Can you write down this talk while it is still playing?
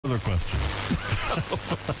question.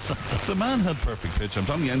 The man had perfect pitch, I'm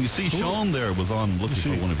telling you. And you see, Sean there was on looking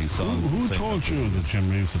for one of his songs. Who told you that Jim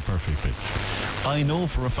Reeves had perfect pitch? I know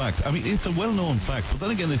for a fact. I mean, it's a well-known fact, but then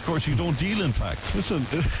again, of course, you don't deal in facts. Listen,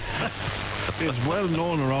 it's well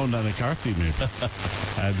known around Anacarty, maybe.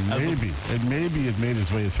 And maybe it made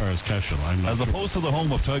its way as far as Cashel. I'm not As sure. opposed to the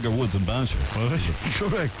home of Tiger Woods in Banshee. Well,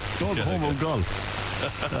 correct. Not the home of golf.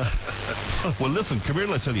 Well, listen, come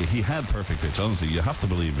here, I tell you, he had perfect pitch. Honestly, you have to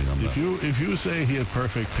believe me on that. If you say he had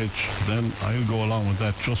perfect pitch, then I'll go along with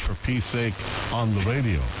that just for peace sake on the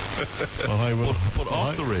radio. But I will. But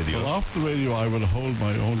off the radio. But off the radio, I will hold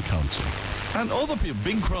my own counsel. And other people,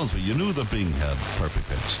 Bing Crosby, you knew that Bing had perfect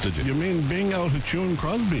pitch, did you? You mean Bing out of tune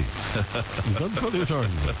Crosby? That's what you're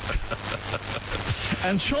talking about.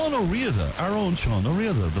 And Sean O'Riordan, our own Sean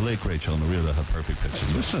O'Riordan, the late great Sean O'Riordan, had perfect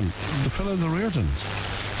pitches. Listen, the fellow the Reardons.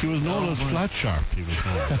 He was known as Flat Sharp, he was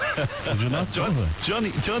known. Did you not know that?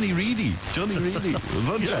 Johnny Reedy. Johnny Reedy. Was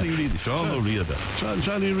that Johnny Reedy? Sean O'Riordan.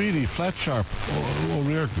 Johnny Reedy, Flat Sharp,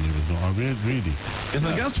 O'Riordan, he was known, or Reedy. Yes,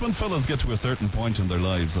 I guess when fellas get to a certain point in their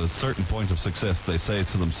lives, a certain point of success, they say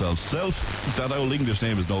to themselves, "Self, that old English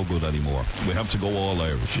name is no good anymore. We have to go all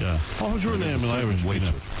Irish." Yeah. What was your name in Irish? Wait to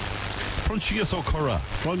it. Proncius O'Curra.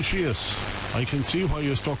 Proncius. I can see why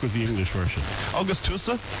you're stuck with the English version. August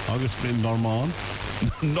Tussa. August been Norman.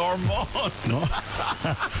 Norman. No.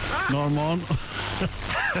 Norman.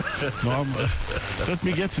 Let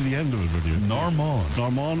me get to the end of it with you. Norman.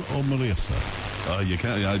 Norman O'Marisa. You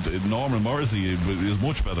can't. Norman Morrissey is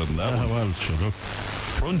much better than that. Well, shut up.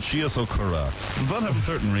 Proncius O'Curra. Does that have a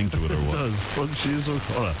certain ring to it or what? It does. Proncius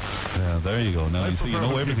O'Curra. Yeah, there you go. Now you see, you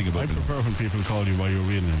know everything about me. I prefer when people call you by your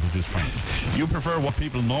real name, which is Frank. You prefer what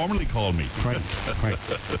people normally call me? Frank.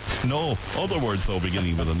 No, other words though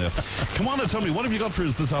beginning with an F. Come on and tell me, what have you got for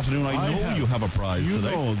us this afternoon? I know you have a prize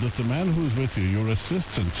today. You know that the man who's with you, your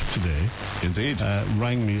assistant today, indeed,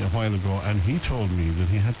 rang me a while ago, and he told me that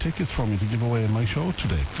he had tickets for me to give away in my show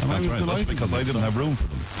today. And that's right. That's because I didn't have room for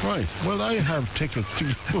them. Right. Well, I have tickets to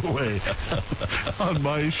give away on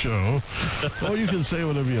my show. Oh, you can say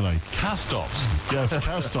whatever you like. Cast-offs. Yes,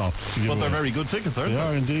 cast-offs. But they're very good tickets, aren't they? They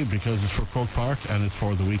are indeed, because it's for Croke Park and it's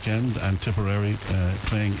for the weekend, and Tipperary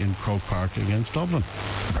playing in Croke Park against Dublin.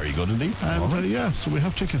 Very good indeed. And yeah, so we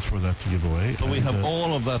have tickets for that to give away. So we have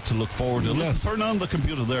all of that to look forward to. Let's turn on the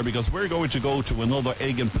computer there, because we're going to go to another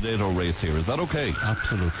egg and potato race here. Is that okay?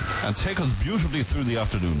 Absolutely. And take us beautifully through the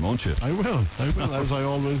afternoon, won't you? I will, as I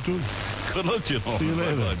always do. Good luck to you. See you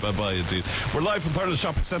later. Bye-bye indeed. We're live from Thurles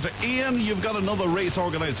Shopping Centre. Ian, you've got another race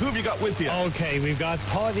organised. Who have you got with you? Okay, we've got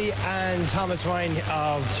Paddy and Thomas Ryan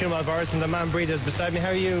of Tumal Burris and the Man Breeders beside me. How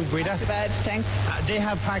are you, Breeder? Not too bad, thanks. They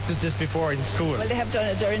have practiced this before in school. Well, they have done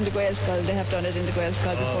it. They're in the Gael School. They have done it in the Gael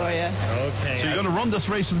School before, yeah. Okay. So you're going to run this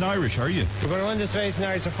race in Irish, are you? We're going to run this race in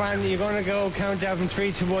Irish. So, Fran, you're going to go count down from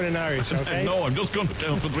 3 to 1 in Irish, okay? No, I'm just going to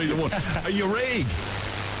count from 3 to 1. Are you Raig?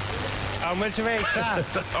 I'm with you, Raig.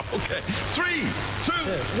 Okay. 3, 2,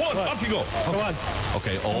 1. Off you go. Come on.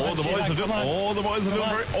 Okay. Oh, the boys are doing. Oh, the boys are doing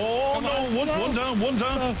very. Oh no! One down. One.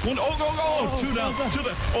 Oh, go. 2 down. 2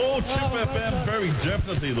 down. Oh, Tip FM, very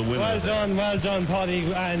definitely the winner. Well done, Paddy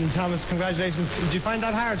and Thomas. Congratulations. Did you find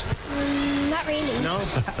that hard? Not really. No.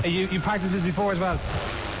 You practiced this before as well.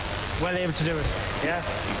 Well able to do it. Yeah.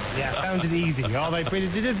 Found it easy. All right, Breeder.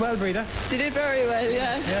 Did it well, Breeder. They did very well,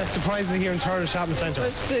 yeah. Yeah, surprisingly here in Thurles Shopping Centre.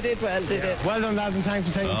 But they did well, they did. Well done, lads, and thanks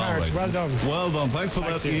for taking part. Right. Well done. Well done. Thanks for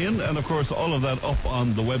that, Ian. And of course, all of that up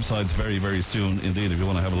on the websites very, very soon indeed, if you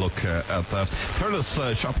want to have a look at that.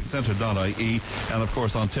 ThurlesShoppingCentre.ie, and of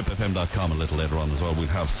course on tipfm.com a little later on as well. We'll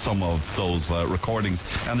have some of those recordings.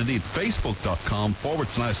 And indeed,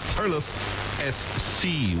 Facebook.com/Thurles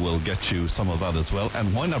SC will get you some of that as well.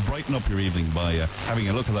 And why not brighten up your evening by having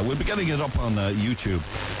a look at that? We'll be getting it up on YouTube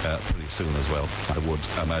pretty soon as well, I would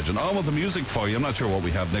imagine. On with the music for you. I'm not sure what we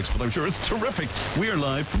have next, but I'm sure it's terrific. We are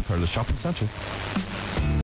live from Thurles Shopping Centre.